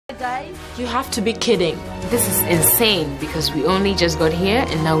guys? You have to be kidding. This is insane because we only just got here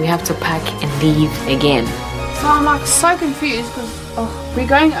and now we have to pack and leave again. So I'm like so confused because we're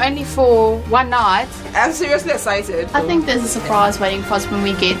going only for one night. I'm seriously excited. I think there's a surprise waiting for us when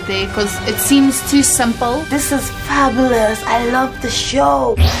we get there because it seems too simple. This is fabulous. I love the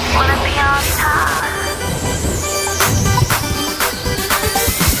show. Wanna be on top.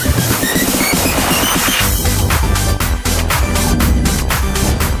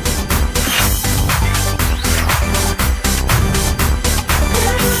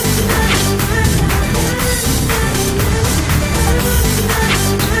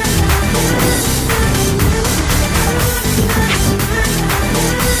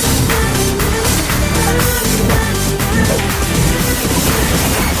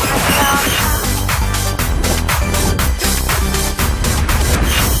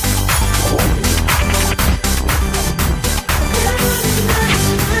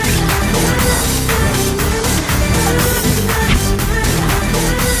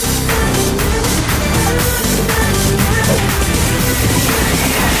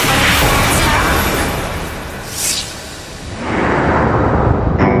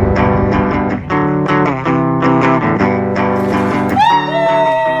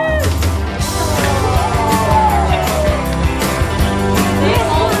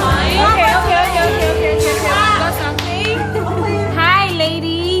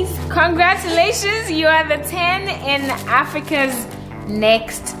 Congratulations, you are the 10 in Africa's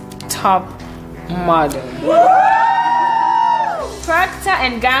next top model. Procter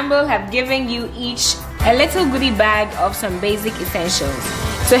and Gamble have given you each a little goodie bag of some basic essentials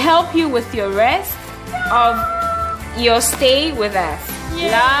to help you with your rest of your stay with us.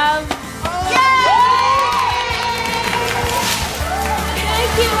 Yeah. Love. Yay!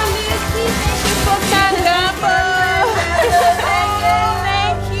 Thank you, Oluchi. Thank you, Procter and Gamble.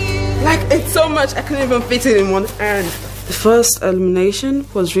 Like, it's so much, I couldn't even fit it in one hand. The first elimination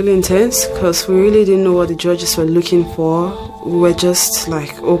was really intense because we really didn't know what the judges were looking for. We were just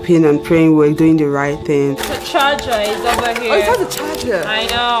like hoping and praying we were doing the right thing. The charger is over here. Oh, it has a charger. I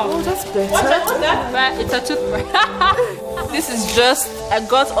know. Oh, that's better. What's that? It's a toothbrush. This is just, I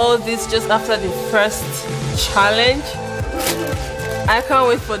got all this just after the first challenge. I can't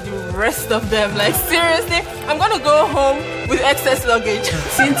wait for the rest of them. Like, seriously, I'm gonna go home with excess luggage.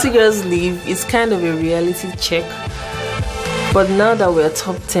 Seeing two girls leave is kind of a reality check. But now that we're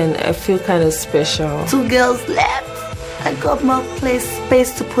top 10, I feel kind of special. 2 girls left. I got more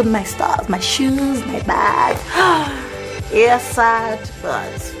space to put my stuff, my shoes, my bag. Yeah, sad,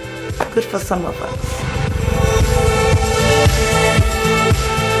 but good for some of us.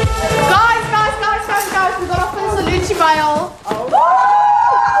 Guys, we got off in Oluchi mail.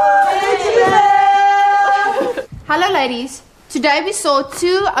 Hello ladies, today we saw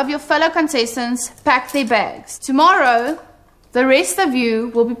 2 of your fellow contestants pack their bags. Tomorrow, the rest of you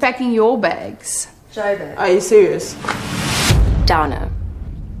will be packing your bags. Are you serious? Downer.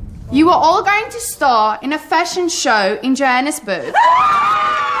 You are all going to star in a fashion show in Johannesburg.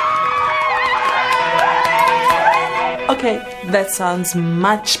 Okay, that sounds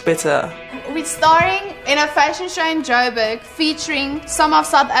much better. We're starring in a fashion show in Joburg featuring some of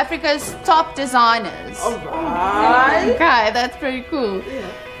South Africa's top designers. Alright. Okay, that's pretty cool. Yeah.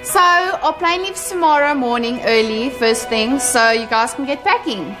 So, our plane leaves tomorrow morning early, first thing, so you guys can get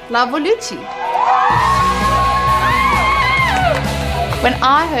packing. Love, Oluchi. When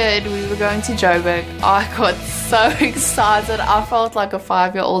I heard we were going to Joburg, I got so excited. I felt like a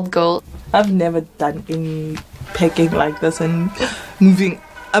 5-year-old girl. I've never done any packing like this and moving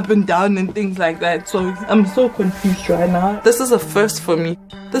up and down and things like that, so I'm so confused right now. This is a first for me.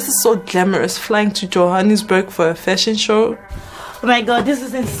 This is so glamorous, flying to Johannesburg for a fashion show. Oh my god, this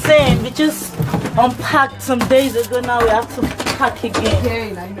is insane. We just unpacked some days ago, now we have to pack again.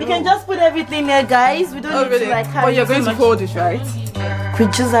 Yeah, We can just put everything there, guys. We don't need to like Oh, carry you're going too to much. hold it, right? We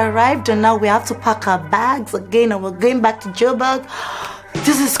just arrived and now we have to pack our bags again and we're going back to Joburg.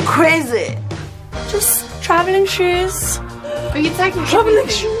 This is crazy. Just traveling shoes. Are you taking Traveling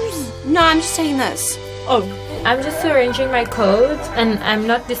shoes? No, I'm just saying this. Oh, I'm just arranging my clothes and I'm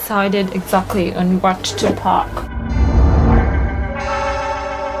not decided exactly on what to pack.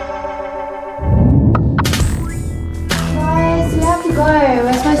 Guys, we have to go.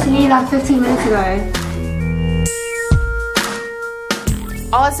 We're supposed to leave like 15 minutes ago.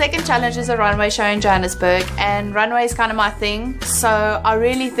 Our second challenge is a runway show in Johannesburg, and runway is kind of my thing, so I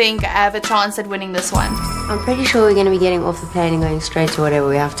really think I have a chance at winning this one. I'm pretty sure we're going to be getting off the plane and going straight to whatever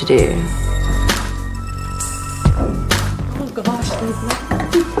we have to do. oh gosh,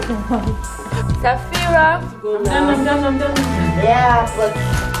 Safira. Yeah, but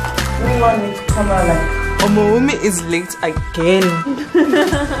You want me to come out like... Omoumi is late again.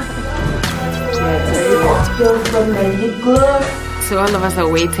 So all of us are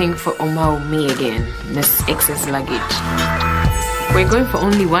waiting for Omoumi again, this excess luggage. We're going for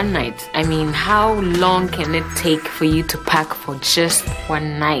only one night. I mean, how long can it take for you to pack for just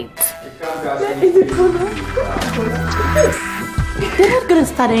one night? They're not gonna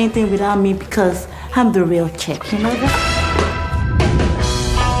start anything without me because I'm the real chick, you know that?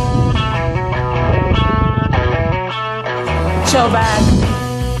 Show bag.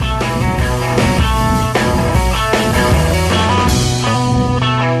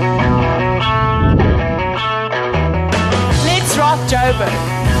 Let's rock Joburg.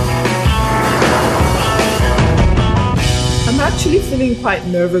 I'm actually feeling quite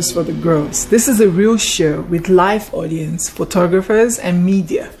nervous for the girls. This is a real show with live audience, photographers and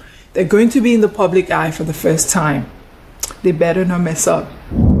media. They're going to be in the public eye for the first time. They better not mess up.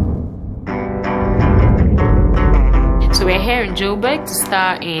 So we're here in Joburg to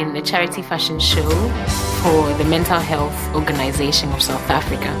star in a charity fashion show for the Mental Health Organization of South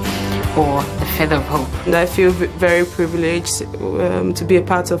Africa, or the Feather of Hope. And I feel very privileged to be a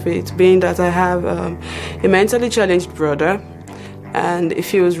part of it, being that I have a mentally challenged brother, and it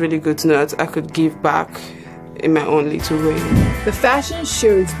feels really good to know that I could give back in my own little way. The fashion show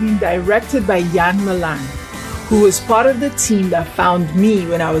is being directed by Jan Milan, who was part of the team that found me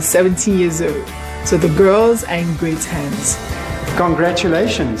when I was 17 years old. So the girls are in great hands.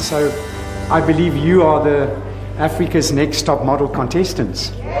 Congratulations. So I believe you are the Africa's Next Top Model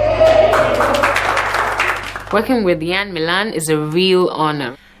contestants. Working with Jan Milan is a real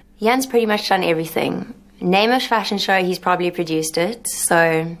honor. Jan's pretty much done everything. Name a fashion show, he's probably produced it,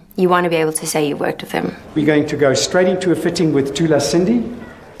 so you want to be able to say you worked with him. We're going to go straight into a fitting with Tula Cindy.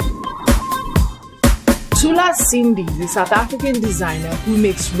 Tula Cindy is a South African designer who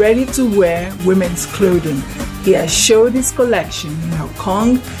makes ready-to-wear women's clothing. He has showed his collection in Hong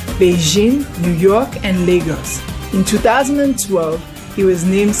Kong, Beijing, New York, and Lagos. In 2012, he was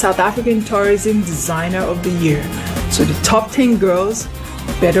named South African Tourism Designer of the Year. So the top 10 girls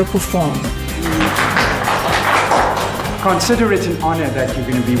better perform. Consider it an honor that you're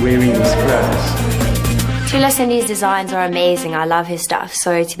going to be wearing these clothes. Tula Cindy's designs are amazing. I love his stuff.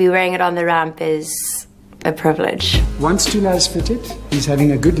 So to be wearing it on the ramp is a privilege. Once Tula is fitted, he's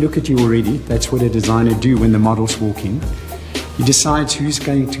having a good look at you already. That's what a designer do when the models walk in. He decides who's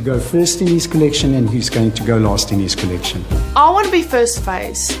going to go first in his collection and who's going to go last in his collection. I want to be first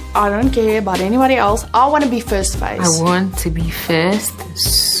face. I don't care about anybody else. I want to be first face. I want to be first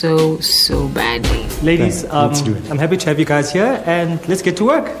so badly. Ladies, let's do it. I'm happy to have you guys here and let's get to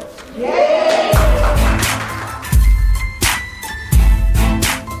work.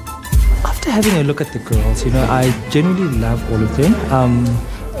 After having a look at the girls, I genuinely love all of them.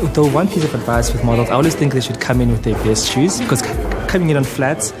 Though one piece of advice with models, I always think they should come in with their best shoes because coming in on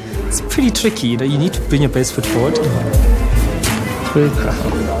flats, it's pretty tricky. You need to bring your best foot forward. It's very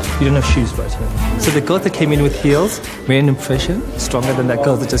you don't have shoes, right? So the girls that came in with heels made an impression stronger than that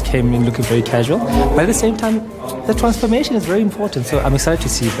girl that just came in looking very casual. But at the same time, the transformation is very important. So I'm excited to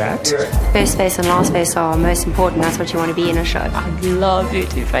see that. First face and last face are most important. That's what you want to be in a show. I'd love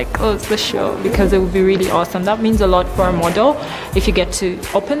it if I close the show because it would be really awesome. That means a lot for a model if you get to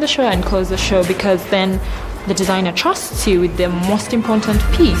open the show and close the show because then the designer trusts you with the most important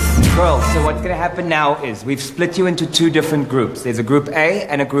piece. Girls, so what's going to happen now is we've split you into two different groups. There's a group A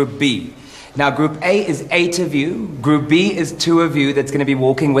and a group B. Now, group A is 8 of you. Group B is 2 of you that's going to be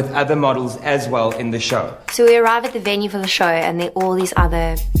walking with other models as well in the show. So we arrive at the venue for the show and there are all these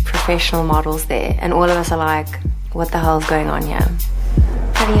other professional models there. And all of us are like, what the hell is going on here?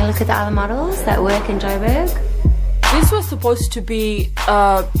 Having a look at the other models that work in Joburg. This was supposed to be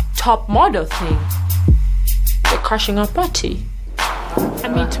a top model thing. They're crashing our party.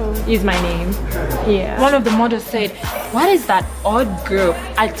 Amito is my name. Yeah. One of the models said, "What is that odd girl?"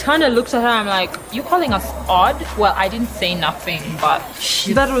 I kind of looked at her. I'm like, "You calling us odd?" Well, I didn't say nothing, but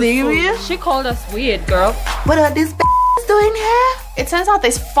Is that serious? She called us weird, girl. What are these doing here? It turns out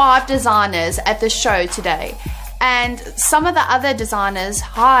there's 5 designers at the show today. And some of the other designers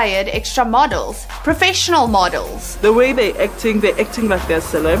hired extra models, professional models. The way they're acting like they're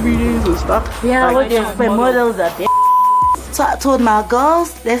celebrities and stuff. Yeah, like, what the models are there. So I told my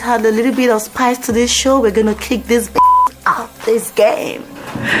girls, let's add a little bit of spice to this show. We're gonna kick this out this game.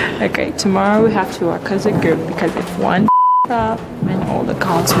 Okay, tomorrow we have to work as a group because if one up, then all the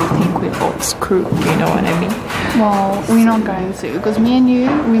girls will think we're all screwed. You know what I mean? Well, we're not going to because me and you,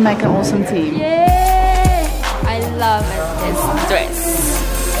 we make an awesome team. Yay! I love this dress.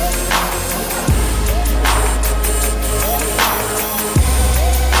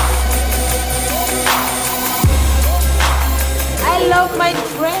 love my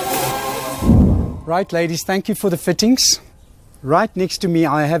dress. Right, ladies, thank you for the fittings. Right next to me,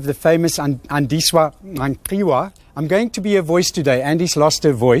 I have the famous Andiswa Mankiwa. I'm going to be her voice today. Andy's lost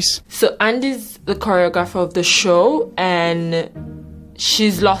her voice. So Andy's the choreographer of the show, and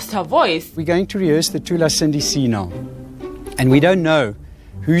she's lost her voice. We're going to rehearse the Tula Cindy C now. And we don't know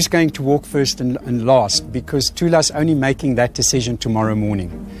who's going to walk first and last, because Tula's only making that decision tomorrow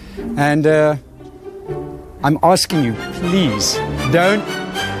morning. And I'm asking you, please, don't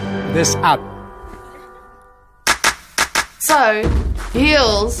this up. So,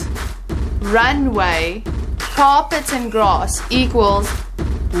 heels, runway, carpet and grass equals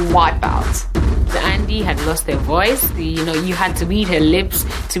wipeout. Andy had lost her voice. You had to read her lips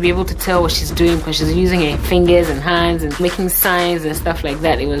to be able to tell what she's doing, because she's using her fingers and hands and making signs and stuff like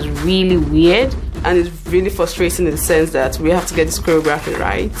that. It was really weird. And it's really frustrating in the sense that we have to get this choreography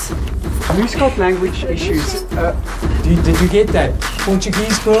right. Who's got language issues? Did you get that?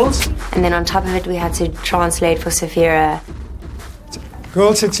 Portuguese girls? And then on top of it, we had to translate for Safira.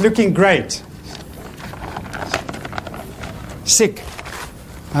 Girls, it's looking great. Sick.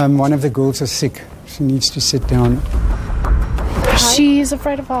 One of the girls is sick. She needs to sit down. She's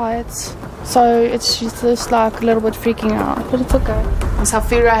afraid of heights, so she's just like a little bit freaking out, but it's okay.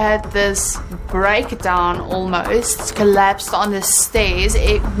 Safira had this breakdown almost, collapsed on the stairs.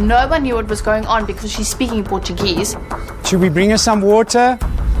 No one knew what was going on because she's speaking Portuguese. Should we bring her some water?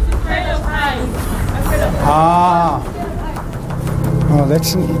 Well,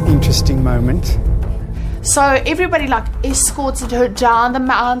 that's an interesting moment. So everybody like escorted her down the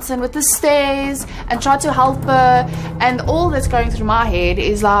mountain with the stairs and tried to help her, and all that's going through my head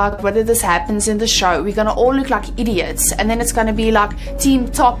is like, whether this happens in the show, we're gonna all look like idiots, and then it's gonna be like Team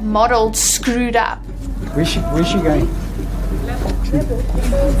Top Model screwed up. Where's she going?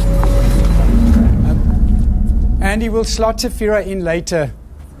 Andy will slot Safira in later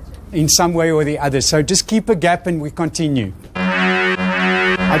in some way or the other, so just keep a gap and we continue.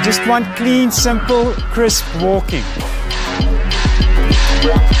 I just want clean, simple, crisp walking.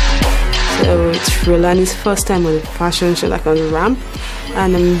 So it's Rolani's first time on a fashion show, like on the ramp,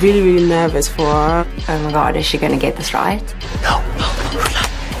 and I'm really, really nervous for her. Oh my God, is she going to get this right? No.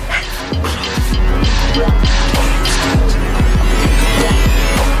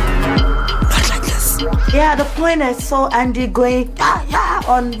 Not like this. Yeah, the point I saw Andy going,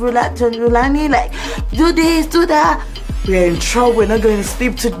 on Rolani, like, do this, do that. We're in trouble, we're not going to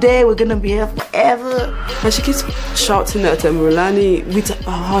sleep today, we're going to be here forever. And she keeps shouting at Rolani with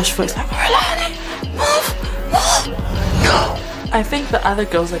a harsh voice, like, Rolani, move. No. I think the other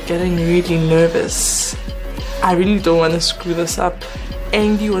girls are getting really nervous. I really don't want to screw this up.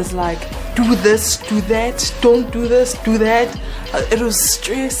 Andy was like, do this, do that, don't do this, do that. It was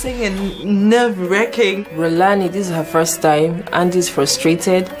stressing and nerve-wracking. Rolani, this is her first time. Andy's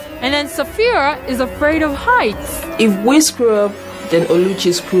frustrated. And then Safira is afraid of heights. If we screw up, then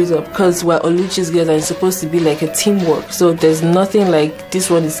Oluchi screws up, because we're Oluchi's girls and it's supposed to be like a teamwork. So there's nothing like this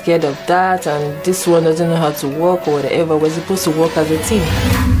one is scared of that and this one doesn't know how to walk or whatever. We're supposed to work as a team.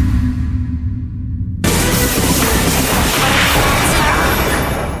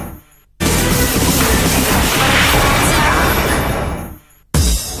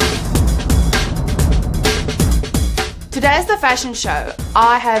 Today's the fashion show.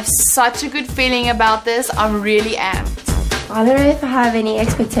 I have such a good feeling about this. I'm really amped. I don't know if I have any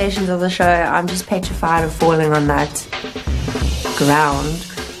expectations of the show. I'm just petrified of falling on that ground.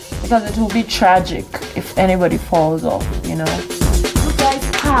 Because it will be tragic if anybody falls off, you know. You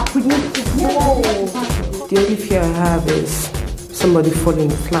guys, we need to go. The only fear I have is somebody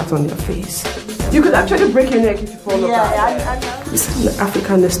falling flat on their face. You could actually break your neck if you fall off. I know. This is the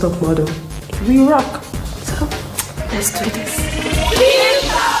African Top Model. We rock. So, let's do this.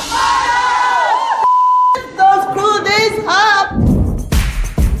 Don't screw this up!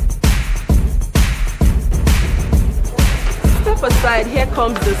 Step aside, here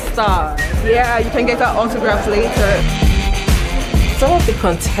comes the star. Yeah, you can get her autograph later. Some of the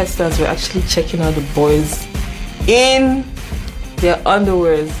contestants were actually checking out the boys in their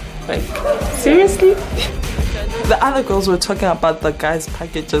underwears. Like, seriously? The other girls were talking about the guys'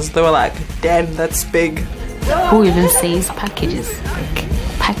 packages. They were like, damn, that's big. Who even says packages? Like,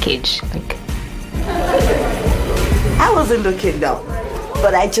 package. Like, I wasn't looking down,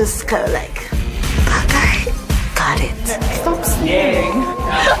 but I just kind of like, okay, got it. Stop sneering.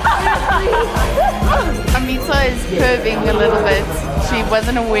 Amita is curving a little bit. She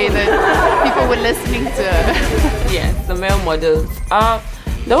wasn't aware that people were listening to her. Yeah, the male models.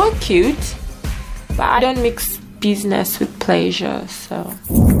 They were cute, but I don't mix business with pleasure, so.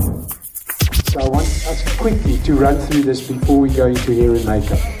 So I want us quickly to run through this before we go into hair and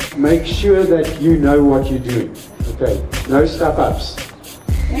makeup. Make sure that you know what you're doing. Okay, no stuff-ups.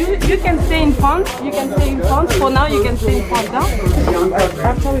 You can stay in front. You can stay in front. For now, you can stay in front now.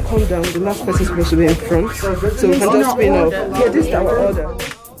 After we come down, the last person is supposed to be in front. So we can just spin up. Yeah, this is our order.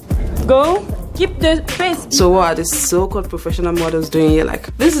 Go. Keep the pace. So what are the so-called professional models doing here?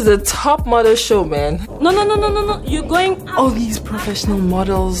 Like, This is the top model show, man. No. You're going. All these professional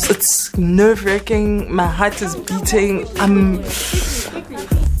models. It's nerve-wracking. My heart is beating.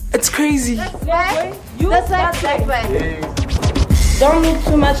 It's crazy. That's way. Don't move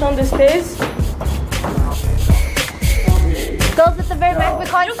too much on the stairs. Girls at the very back, we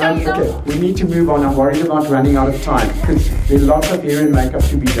can't see them. Okay, we need to move on. I'm worried about running out of time because there's lots of hair and makeup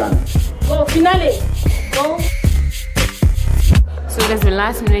to be done. Go, finale. Go. So there's the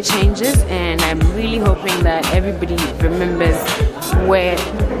last minute changes, and I'm really hoping that everybody remembers where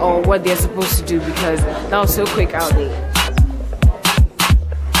or what they're supposed to do, because that was so quick out there.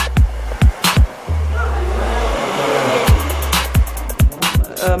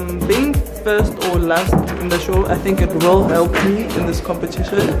 Being first or last in the show, I think it will help me in this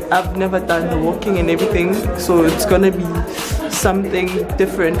competition. I've never done the walking and everything, so it's gonna be something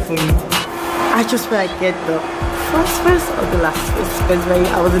different for me. I just feel like get the first or the last first,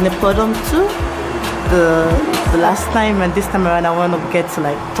 because I was in the podium too the last time, and this time around I want to get to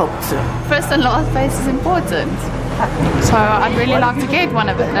like top 2. First and last place is important. So I'd really like to get one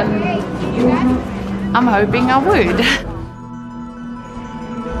of it, and I'm hoping I would.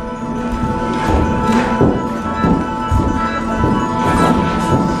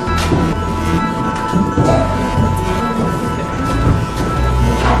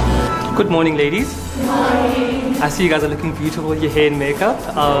 Good morning, ladies. I see you guys are looking beautiful with your hair and makeup.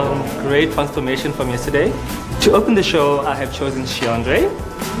 Great transformation from yesterday. To open the show, I have chosen Shiandre.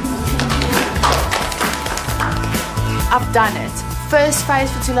 I've done it. First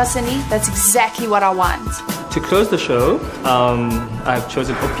phase for Tulasini, that's exactly what I want. To close the show, I have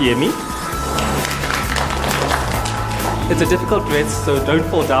chosen Opiemi. It's a difficult dress, so don't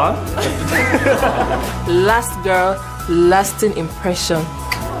fall down. Last girl, lasting impression.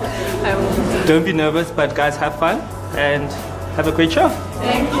 Don't be nervous, but guys, have fun and have a great show.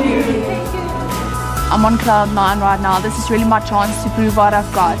 Thank you. I'm on cloud 9 right now. This is really my chance to prove what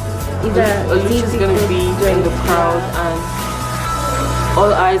I've got. Oluchi is going to be in the crowd, and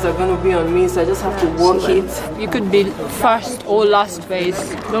all eyes are going to be on me, so I just have to walk it. You could be first or last phase.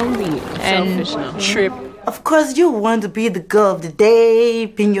 Don't be selfish now. Trip. Of course, you want to be the girl of the day,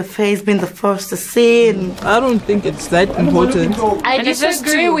 being your face, being the first to see. I don't think it's that important. I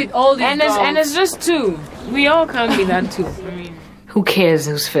disagree with all these girls. And it's just 2. We all can't be that too. I mean, who cares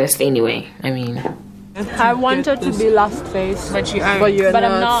who's first anyway? I mean, I wanted to be last phase, but you are. but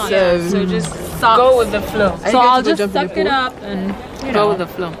I'm not. So just go with the flow. So I'll just suck it up and Go with the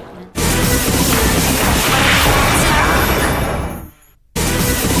flow.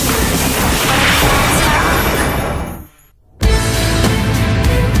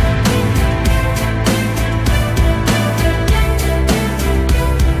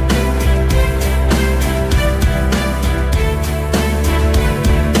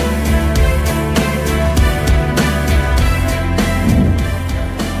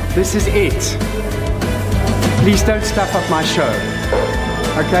 This is it. Please don't stuff up my show.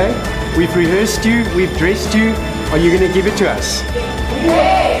 Okay? We've rehearsed you, we've dressed you. Are you going to give it to us?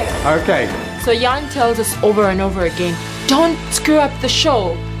 Yes! Okay. So Jan tells us over and over again, don't screw up the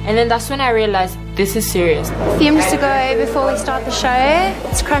show. And then that's when I realized this is serious. Fumes to go before we start the show.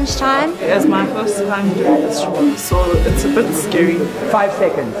 It's crunch time. It's my first time doing this show, so it's a bit scary. 5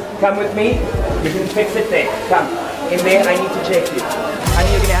 seconds. Come with me. You can fix it there. Come. In there, I need to check you. Honey,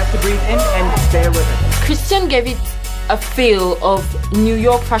 you're going to have to breathe in and bear with it. Christian gave it a feel of New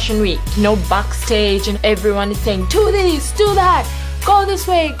York Fashion Week. You know, backstage and everyone is saying, do this, do that. Go this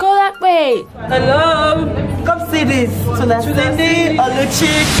way, go that way. Hello. Come see this. Tulasini,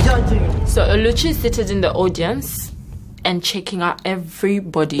 Oluchi, judging. So Oluchi is seated in the audience and checking out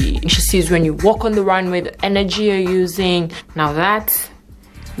everybody. She sees when you walk on the runway, the energy you're using. Now that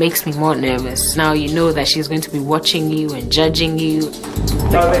makes me more nervous. Now you know that she's going to be watching you and judging you.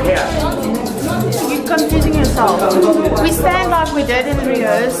 Over here. confusing yourself. We stand like we did in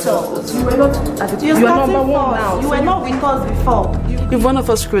rehearsals. You are number one now. You were not with us before. If one of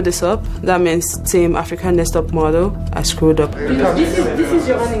us screwed this up, that means Team African Next Top Model, I screwed up. This is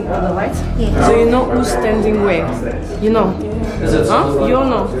your running order, right? Yeah. So you know who's standing where? You know? Huh? You all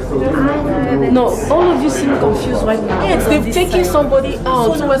know? No, all of you seem confused right now. Yes, they've taken somebody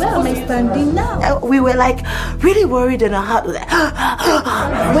out. So where am I standing now? We were like really worried in our heart. Like,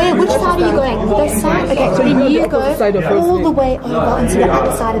 Where? Which side are you going? This side? Okay, so then you go all the way over onto the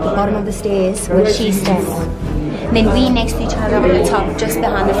other side at the bottom of the stairs where she's standing. Then we next to each other on the top, just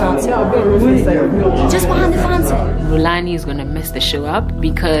behind the fountain. Just behind the fountain. Rulani is gonna mess the show up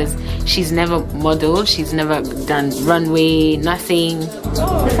because she's never modeled, she's never done runway, nothing.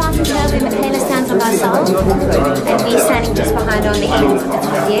 The fountain's over and the painter stands on our side, and we're standing just behind on the end of the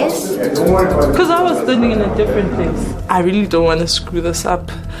top, yes? Because I was standing in a different place. I really don't want to screw this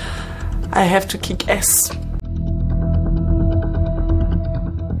up. I have to kick ass.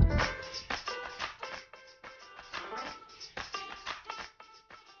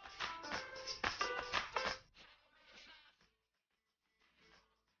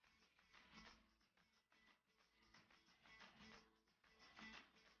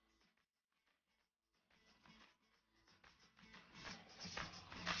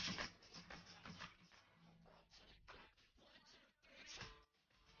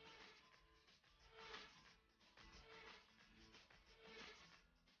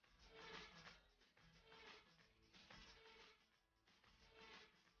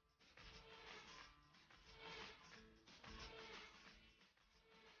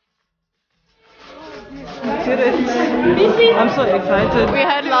 I'm so excited. We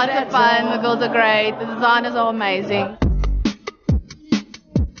had lots of fun. The girls are great. The designers are amazing.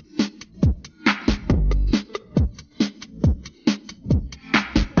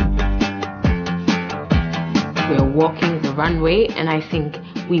 We're walking the runway, and I think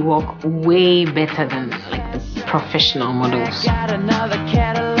we walk way better than like the professional models. Got another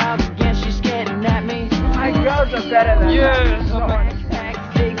catalog again, she's getting at me. My girls are better than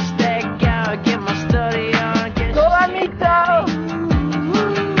big stack out, get my study on. Go Amito!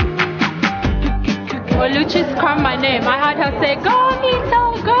 Oluchi's called my name. I heard her say, "Go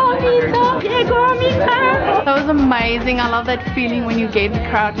Amito, go Amito." Yeah, go Amito. That was amazing. I love that feeling when you get the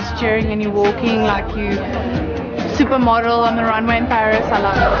crowd is cheering and you're walking like you supermodel on the runway in Paris. I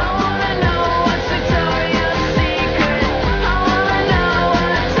love it.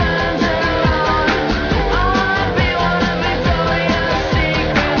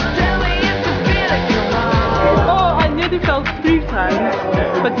 Fell 3 times,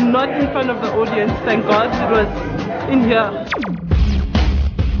 but not in front of the audience. Thank God it was in here.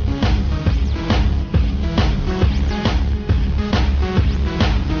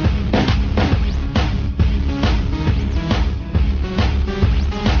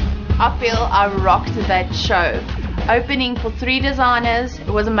 I feel I rocked that show. Opening for 3 designers,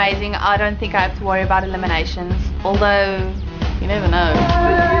 it was amazing. I don't think I have to worry about eliminations, although you never know.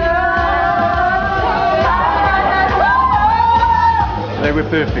 They were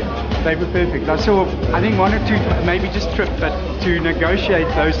perfect. They were perfect. I saw, I think 1 or 2 maybe just tripped, but to negotiate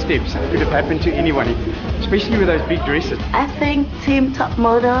those steps could have happened to anyone, especially with those big dresses. I think Team Top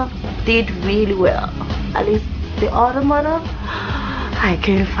Model did really well. At least the other model, I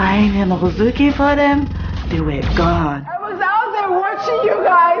couldn't find them. I was looking for them. They were gone. I was out there watching you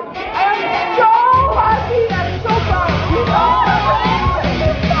guys. I am so happy. I'm so proud.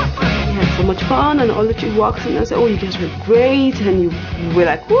 We had so much fun, and Oluchi walks in and said, "Oh, you guys were great," and you were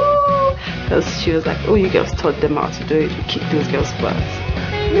like, "Woo!" Because she was like, "Oh, you girls taught them how to do it. You kicked those girls' butts."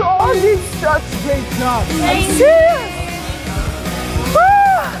 You all did such great job. I'm serious.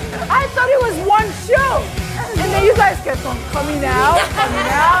 I thought it was one show, and then you guys kept on coming out, and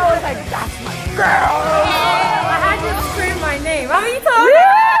now I was like, "That's my girl." I had to scream my name. How many times?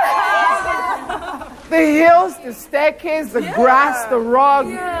 The hills, the staircase, the grass, the rug,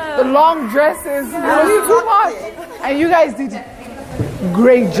 the long dresses. It was too much. And you guys did a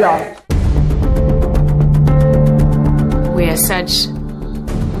great job. We are such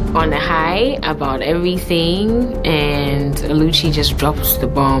on a high about everything, and Oluchi just drops the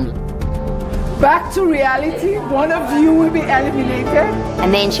bomb. Back to reality, one of you will be eliminated.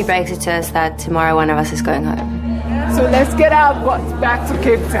 And then she breaks it to us that tomorrow one of us is going home. So let's get out, back to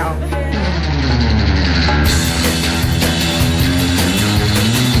Cape Town.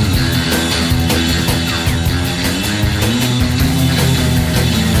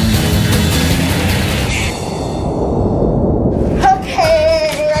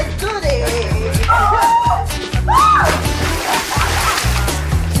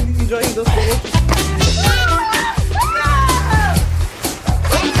 Enjoying those minutes?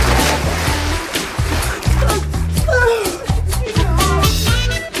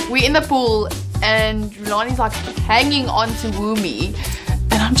 the pool and Rulani's like hanging on to Woomy.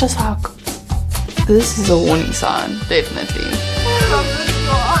 And I'm just like, this is a warning sign, definitely.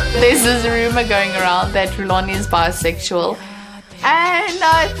 There's this rumor going around that Rulani is bisexual. And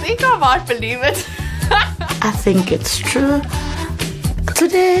I think I might believe it. I think it's true.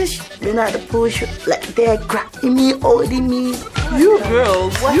 Today, you know, the pool, like they're grabbing me, holding me. You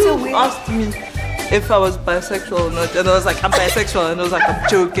girls, you asked me if I was bisexual or not, and I was like, I'm bisexual, and I was like, I'm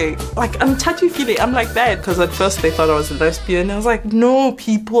joking. Like, I'm touchy-feely, I'm like that. Because at first they thought I was a lesbian, and I was like, no,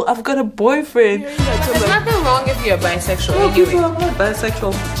 people, I've got a boyfriend. There's nothing wrong if you're bisexual No, anyway. people, I'm not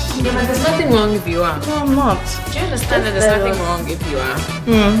bisexual. Yeah, but there's nothing wrong if you are. No, I'm not. Do you understand that there's nothing wrong if you are?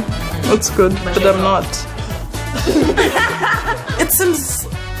 That's good, but I'm not. It seems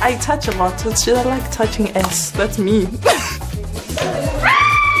I touch a lot. It's just I like touching S. That's me.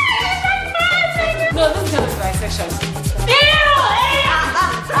 No, this girl is bisexual.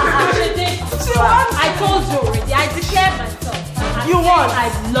 I told you already. I declared myself. You won. I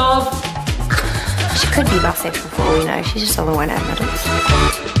love. She could be bisexual for all we know. She just doesn't want to admit it.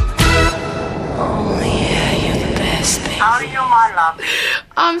 Oh yeah, you're the best, baby. How are you, my love?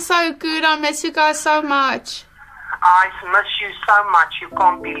 I'm so good. I miss you guys so much. I miss you so much, you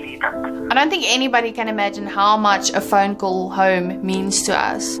can't believe it. I don't think anybody can imagine how much a phone call home means to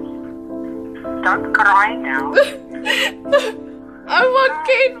us. Don't cry now. I want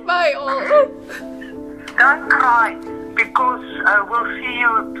Kate my all. Don't cry, because we'll see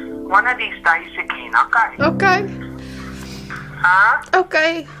you one of these days again, okay? Okay. Huh?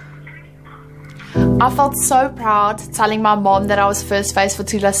 Okay. I felt so proud telling my mom that I was first face for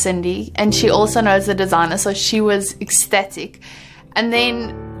Tula Cindy, and she also knows the designer, so she was ecstatic. And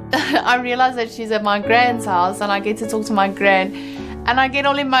then I realized that she's at my grand's house and I get to talk to my gran, and I get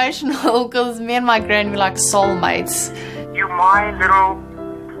all emotional because me and my gran, we're like soulmates. You're my little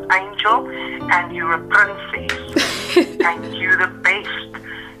angel, and you're a princess, and you're the best.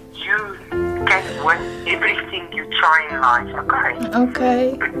 You can win everything you try in life, okay?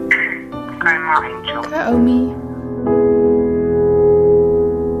 Okay. Okay, my angel. Okay, Omi.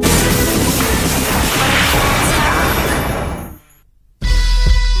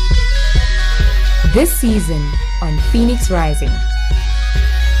 This season on Phoenix Rising.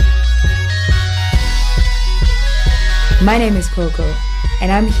 My name is Coco,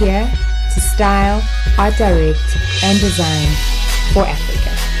 and I'm here to style, art direct, and design for Africa.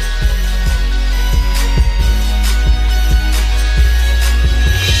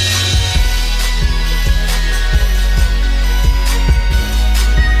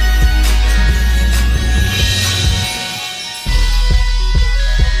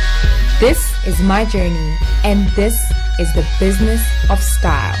 This is my journey, and this is the business of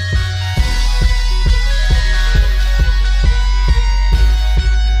style.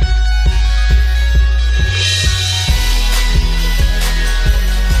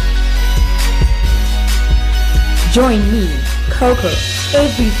 Join me, Coco,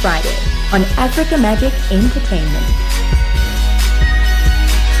 every Friday on Africa Magic Entertainment.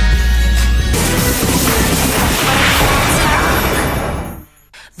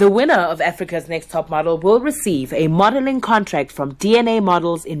 The winner of Africa's Next Top Model will receive a modeling contract from DNA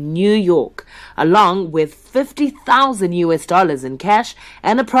Models in New York, along with $50,000 in cash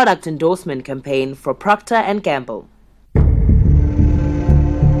and a product endorsement campaign for Procter & Gamble.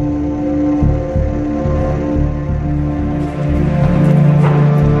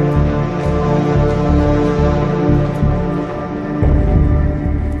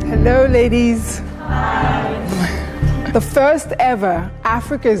 Hello, ladies. The first ever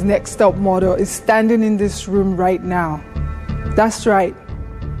Africa's Next Top Model is standing in this room right now. That's right.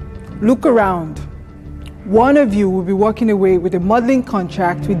 Look around. One of you will be walking away with a modeling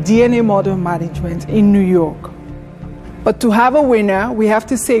contract with DNA Model Management in New York. But to have a winner, we have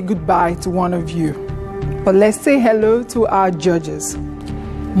to say goodbye to one of you. But let's say hello to our judges.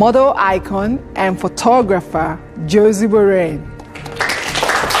 Model icon and photographer, Josie Borain.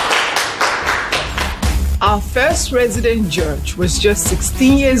 Our first resident judge was just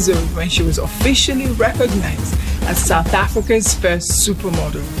 16 years old when she was officially recognized as South Africa's first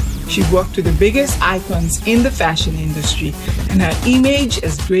supermodel. She worked with the biggest icons in the fashion industry, and her image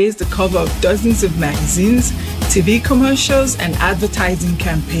has graced the cover of dozens of magazines, TV commercials, and advertising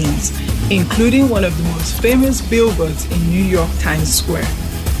campaigns, including one of the most famous billboards in New York Times Square.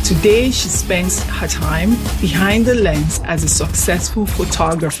 Today, she spends her time behind the lens as a successful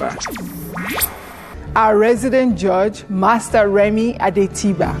photographer. Our resident judge, Master Remy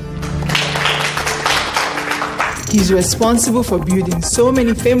Adetiba. He's responsible for building so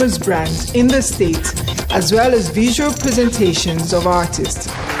many famous brands in the States, as well as visual presentations of artists.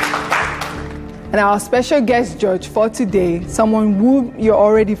 And our special guest judge for today, someone who you're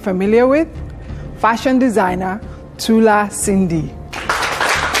already familiar with, fashion designer Tula Cindy.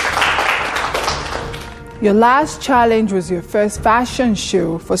 Your last challenge was your first fashion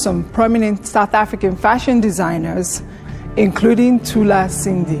show for some prominent South African fashion designers, including Tula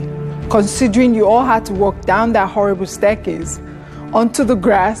Cindy. Considering you all had to walk down that horrible staircase, onto the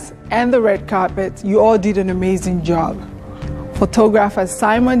grass and the red carpet, you all did an amazing job. Photographer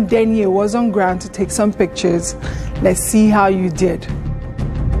Simon Denier was on ground to take some pictures. Let's see how you did.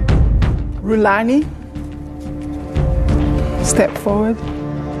 Rulani, step forward.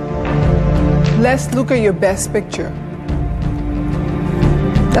 Let's look at your best picture.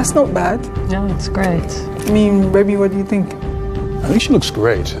 That's not bad. No, it's great. I mean, baby, what do you think? I think she looks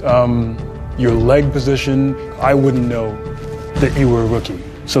great. Your leg position, I wouldn't know that you were a rookie.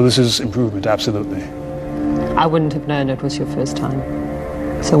 So this is improvement, absolutely. I wouldn't have known it was your first time.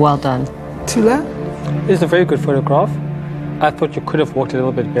 So well done. Tula? It's a very good photograph. I thought you could have walked a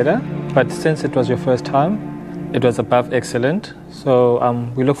little bit better, but since it was your first time, it was above excellent. So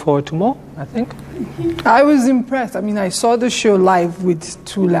we look forward to more, I think. I was impressed. I mean, I saw the show live with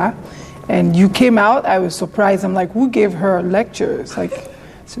Tula, and you came out. I was surprised. I'm like, who gave her lectures? Like,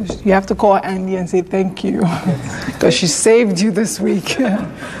 so you have to call Andy and say thank you, because she saved you this week.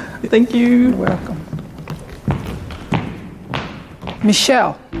 Thank you. You're welcome.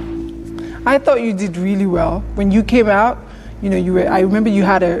 Michelle, I thought you did really well. When you came out, you know, I remember you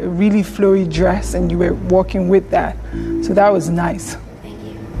had a really flowy dress and you were walking with that. So that was nice.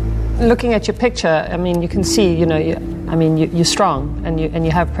 Looking at your picture, I mean, you can see, you know, you're strong and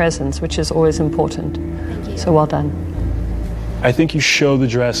you have presence, which is always important. So well done. I think you show the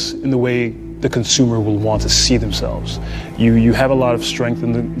dress in the way the consumer will want to see themselves. You have a lot of strength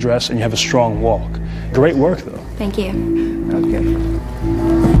in the dress and you have a strong walk. Great work, though. Thank you. Okay.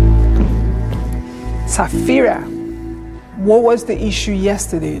 Safira, what was the issue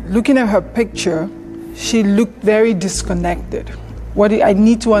yesterday? Looking at her picture, she looked very disconnected. I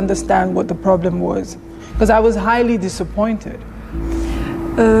need to understand what the problem was, because I was highly disappointed.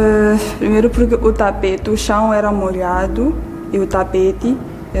 Primeiro porque o chão era molhado e o tapete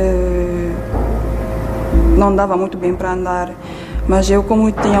não dava muito bem para andar. Mas eu, como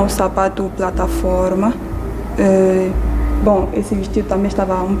tinha o sapato plataforma, bom, esse vestido também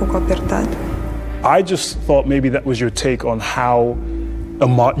estava pouco apertado. I just thought maybe that was your take on how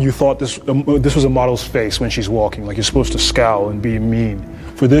you thought this was a model's face when she's walking, like you're supposed to scowl and be mean.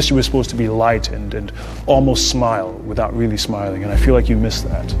 For this, you were supposed to be light and almost smile without really smiling, and I feel like you missed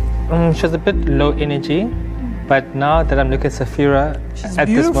that. She was a bit low energy, but now that I'm looking at Safira, at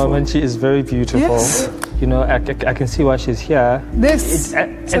this moment, she is very beautiful. Yes. You know, I can see why she's here.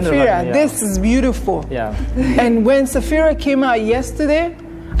 Safira, this is beautiful. Yeah. And when Safira came out yesterday,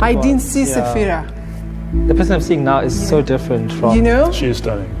 I didn't see Safira. The person I'm seeing now is so different from... You know? She is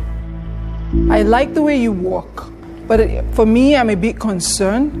stunning. I like the way you walk, but for me, I'm a bit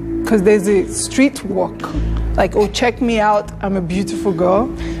concerned because there's a street walk. Like, oh, check me out, I'm a beautiful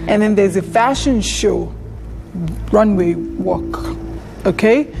girl. And then there's a fashion show, runway walk,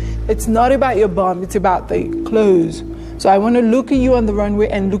 okay? It's not about your bum, it's about the clothes. So I want to look at you on the runway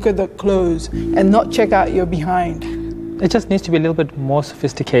and look at the clothes and not check out your behind. It just needs to be a little bit more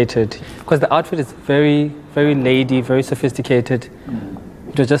sophisticated because the outfit is very, very lady, very sophisticated.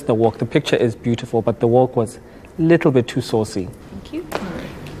 It was just the walk. The picture is beautiful, but the walk was a little bit too saucy. Thank you.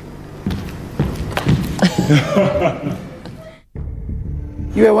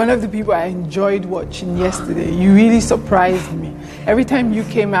 You were one of the people I enjoyed watching yesterday. You really surprised me. Every time you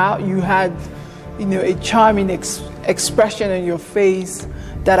came out, you had, you know, a charming expression on your face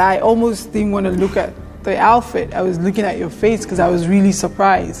that I almost didn't want to look at the outfit. I was looking at your face because I was really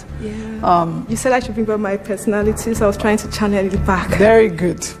surprised. Yeah. You said I should bring back my personality, so I was trying to channel it back. Very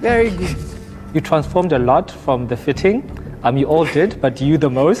good, very good. You transformed a lot from the fitting. You all did, but you the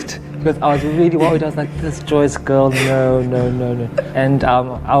most, because I was really worried. I was like, this Joyce girl, no. And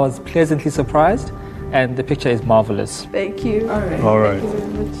I was pleasantly surprised, and the picture is marvelous. Thank you. All right. Thank you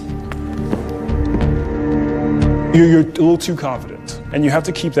very much. You're a little too confident, and you have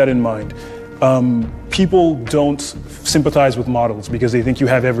to keep that in mind. People don't sympathize with models because they think you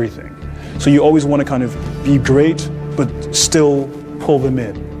have everything. So you always want to kind of be great, but still pull them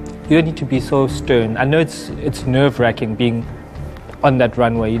in. You don't need to be so stern. I know it's nerve-wracking being on that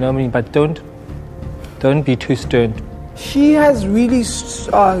runway, you know what I mean? But don't be too stern. She has really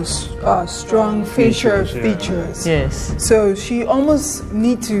strong facial features. Yes. So she almost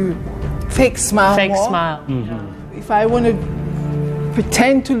need to fake smile Fake more. smile. Mm-hmm. If I want to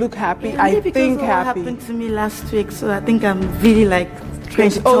pretend to look happy, I think what happy. happened to me last week, so I think I'm really like trying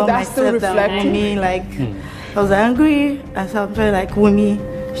to Oh, tell that's still myself that reflecting? Wumi, like, I was angry, and so I'm trying like, Wumi,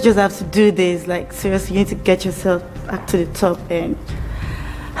 you just have to do this. Like, seriously, you need to get yourself back to the top, and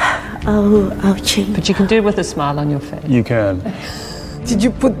I'll change. But you can do it with a smile on your face. You can. Did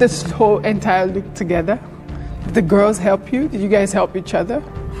you put this whole entire look together? Did the girls help you? Did you guys help each other?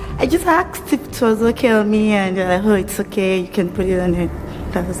 I just asked if it was okay on me, and they're like, oh, it's okay, you can put it on it.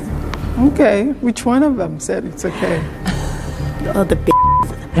 That was it. Okay, which one of them said it's okay? All the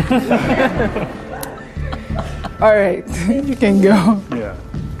All right, you can go. Yeah.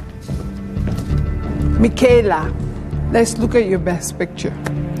 Michaela, let's look at your best picture.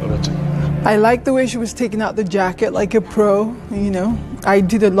 I like the way she was taking out the jacket like a pro, you know. I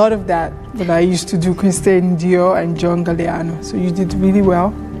did a lot of that when I used to do Christian Dior and John Galliano, so you did really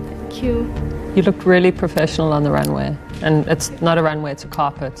well. Thank you. You looked really professional on the runway. And it's not a runway, it's a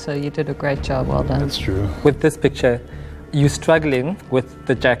carpet, so you did a great job. Well done. That's true. With this picture, you're struggling with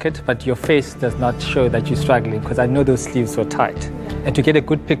the jacket, but your face does not show that you're struggling because I know those sleeves were tight. And to get a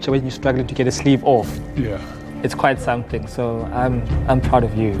good picture when you're struggling to get a sleeve off, it's quite something. So I'm proud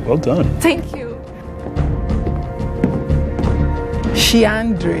of you. Well done. Thank you.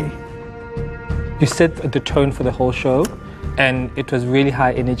 Shiandre. You set the tone for the whole show, and it was really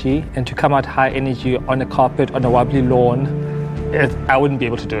high energy. And to come out high energy on a carpet, on a wobbly lawn, I wouldn't be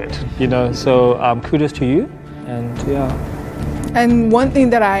able to do it, you know. So kudos to you, and yeah. And one thing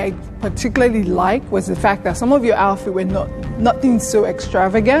that I particularly liked was the fact that some of your outfits were nothing so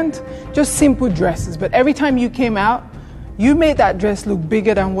extravagant, just simple dresses. But every time you came out, you made that dress look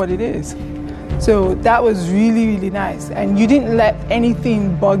bigger than what it is. So that was really, really nice. And you didn't let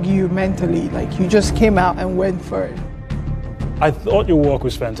anything bug you mentally. Like, you just came out and went for it. I thought your walk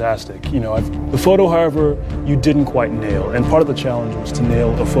was fantastic. You know, the photo, however, you didn't quite nail. And part of the challenge was to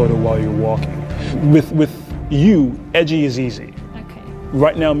nail a photo while you're walking. With you, edgy is easy. Okay.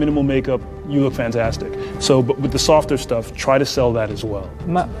 Right now, minimal makeup, you look fantastic. So, but with the softer stuff, try to sell that as well.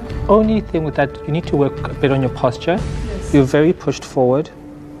 My only thing with that, you need to work a bit on your posture. Yes. You're very pushed forward.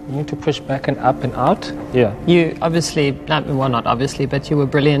 You need to push back and up and out. Yeah. You obviously, well, not obviously, but you were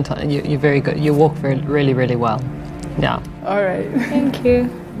brilliant. You're very good. You walk really, really well. Yeah. All right. Thank you.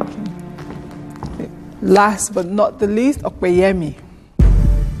 Last but not the least, Okweyemi.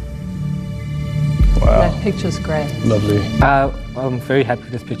 Wow. That picture's great. Lovely. I'm very happy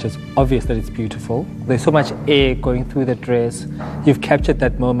with this picture. It's obvious that it's beautiful. There's so much air going through the dress. You've captured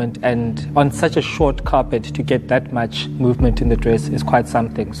that moment, and on such a short carpet to get that much movement in the dress is quite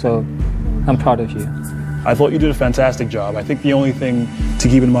something. So I'm proud of you. I thought you did a fantastic job. I think the only thing to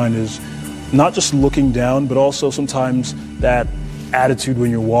keep in mind is not just looking down, but also sometimes that attitude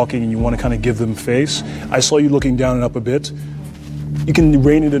when you're walking and you want to kind of give them face. I saw you looking down and up a bit. You can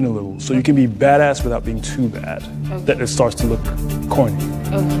rein it in a little, so you can be badass without being too bad, that it starts to look corny.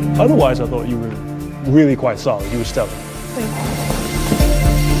 Otherwise, I thought you were really quite solid. You were stellar.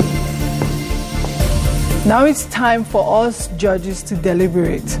 Now it's time for us judges to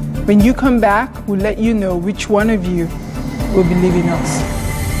deliberate. When you come back, we'll let you know which one of you will be leaving us.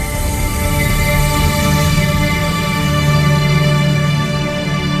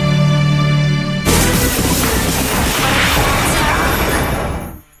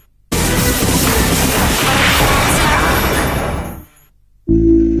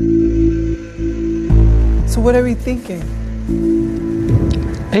 What are we thinking?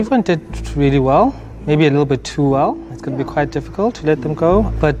 Everyone did really well, maybe a little bit too well. It's going to be quite difficult to let them go.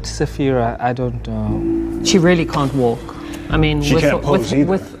 But Safira, I don't know. She really can't walk. I mean, she can't pose either.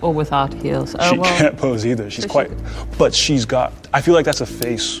 With or without heels. She can't pose either. She's but she's got, I feel like that's a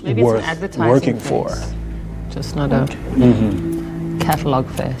face worth working for. Just not a catalogue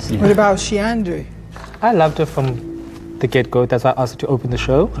face. Yeah. What about Shiandre? I loved her from the get-go. That's why I asked her to open the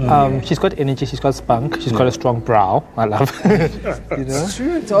show. She's got energy, she's got spunk, she's got a strong brow. I love it. You know? It's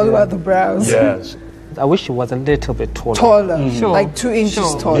true, it's all about the brows. Yes. I wish she was a little bit taller. Sure. Like 2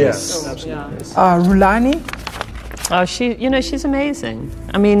 inches taller. Yes, absolutely. Rulani? Oh, she's amazing.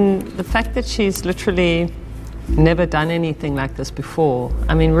 I mean, the fact that she's literally never done anything like this before.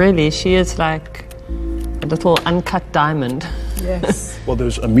 I mean, really, she is like a little uncut diamond. Yes. Well,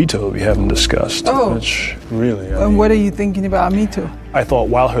 there's Amito we haven't discussed. Oh. Which really, and what are you thinking about Amito? I thought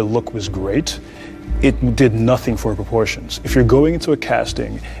while her look was great, it did nothing for proportions. If you're going into a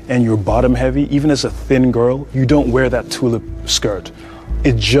casting and you're bottom heavy, even as a thin girl, you don't wear that tulip skirt.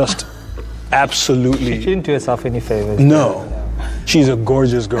 It just absolutely... She didn't do herself any favors. No. She's a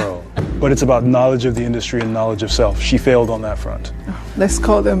gorgeous girl. But it's about knowledge of the industry and knowledge of self. She failed on that front. Let's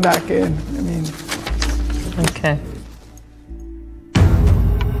call them back in. I mean... Okay.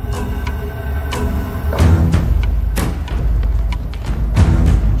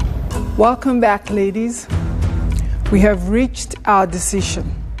 Welcome back, ladies. We have reached our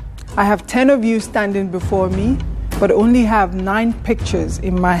decision. I have 10 of you standing before me, but only have 9 pictures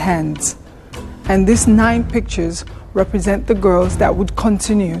in my hands. And these 9 pictures represent the girls that would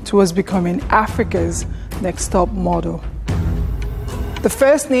continue towards becoming Africa's next top model. The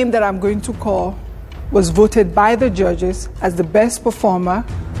first name that I'm going to call was voted by the judges as the best performer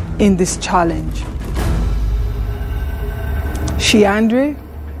in this challenge. Shiandre,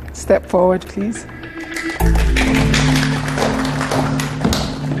 step forward, please.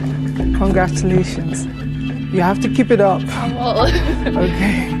 Congratulations. You have to keep it up.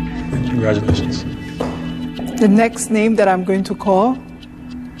 Okay. Congratulations. The next name that I'm going to call,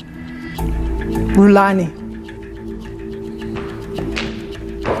 Rulani.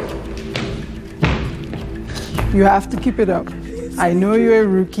 You have to keep it up. I know you're a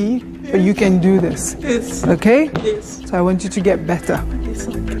rookie, but you can do this. Yes. Okay? Yes. So I want you to get better. Yes,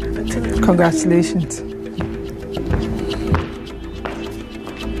 I'll get better. Congratulations.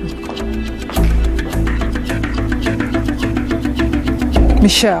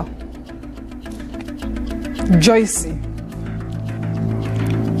 Michelle, Joycey,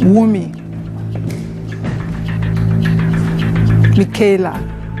 Wumi, Michaela.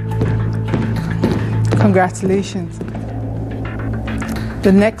 Congratulations.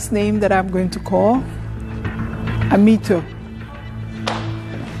 The next name that I'm going to call, Amito.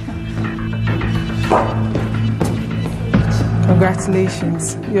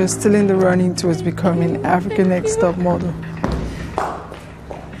 Congratulations. You're still in the running towards becoming African Next Top Model.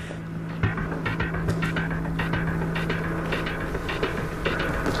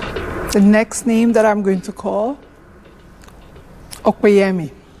 The next name that I'm going to call,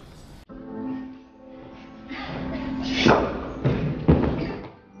 Okweyemi.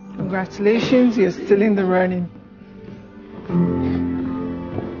 Congratulations, you're still in the running.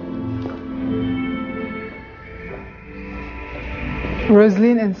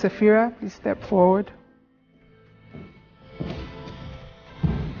 Roslyn and Safira, please step forward.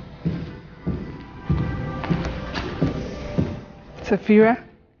 Safira?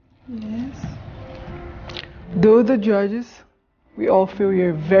 Yes. Though the judges, we all feel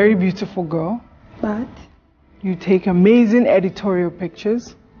you're a very beautiful girl. But? You take amazing editorial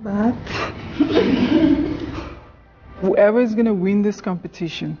pictures. But? Whoever is going to win this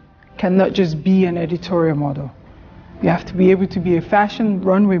competition cannot just be an editorial model. You have to be able to be a fashion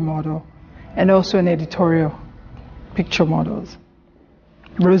runway model and also an editorial picture model.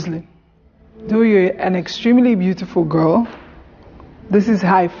 Roslyn, though you're an extremely beautiful girl, this is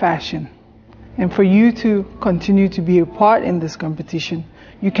high fashion. And for you to continue to be a part in this competition,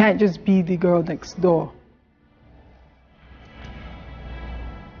 you can't just be the girl next door.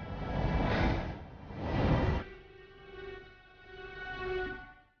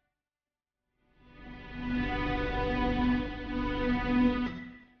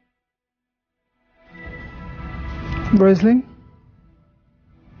 Roslyn,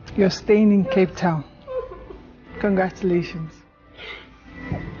 you're staying in Cape Town. Congratulations.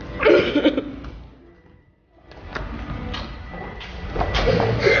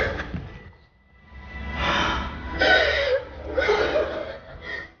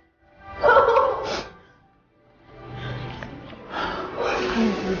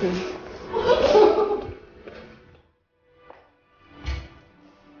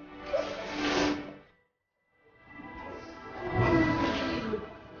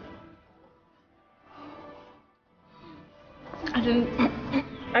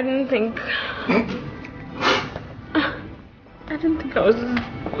 I didn't think I was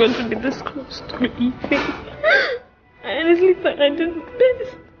going to be this close to leaving. I honestly thought I did the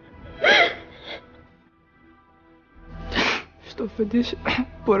best. Estou feliz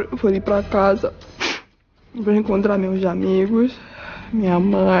por ir para casa, para encontrar meus amigos, minha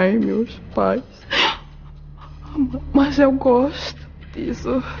mãe, meus pais. Mas eu gosto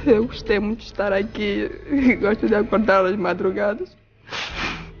disso. Eu gostei muito de estar aqui. Gosto de acordar às madrugadas.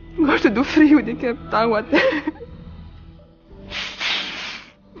 Gosto do frio de Cape Town até.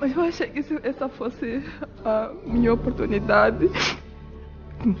 Mas eu achei que essa fosse a minha oportunidade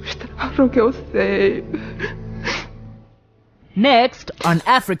de mostrar o que eu sei. Next on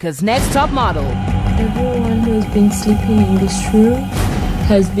Africa's Next Top Model. Everyone who has been sleeping in this room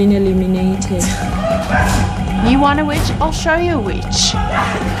has been eliminated. You want a witch? I'll show you a witch.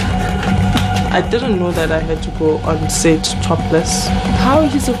 I didn't know that I had to go on set topless. How are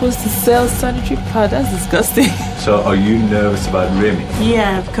you supposed to sell sanitary pad? That's disgusting. So are you nervous about Remy?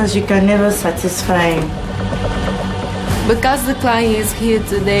 Yeah, because you can never satisfy him. Because the client is here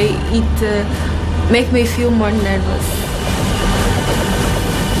today, it makes me feel more nervous.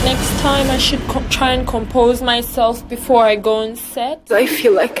 Next time I should try and compose myself before I go on set. I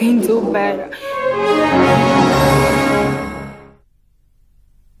feel like I can do better.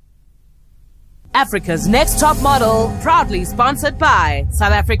 Africa's Next Top Model, proudly sponsored by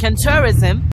South African Tourism.